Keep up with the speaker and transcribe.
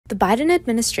The Biden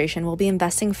administration will be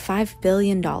investing $5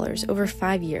 billion over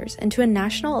 5 years into a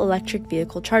national electric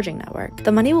vehicle charging network.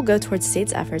 The money will go towards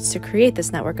states' efforts to create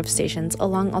this network of stations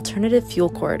along alternative fuel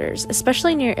corridors,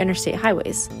 especially near interstate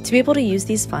highways. To be able to use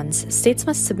these funds, states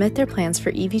must submit their plans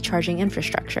for EV charging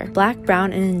infrastructure. Black,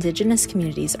 brown, and indigenous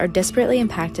communities are disparately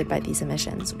impacted by these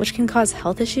emissions, which can cause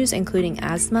health issues including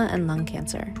asthma and lung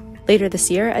cancer. Later this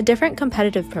year, a different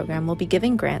competitive program will be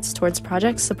giving grants towards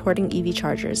projects supporting EV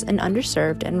chargers in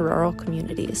underserved and rural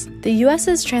communities. The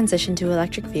U.S.'s transition to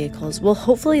electric vehicles will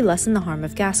hopefully lessen the harm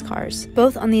of gas cars,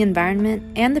 both on the environment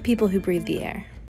and the people who breathe the air.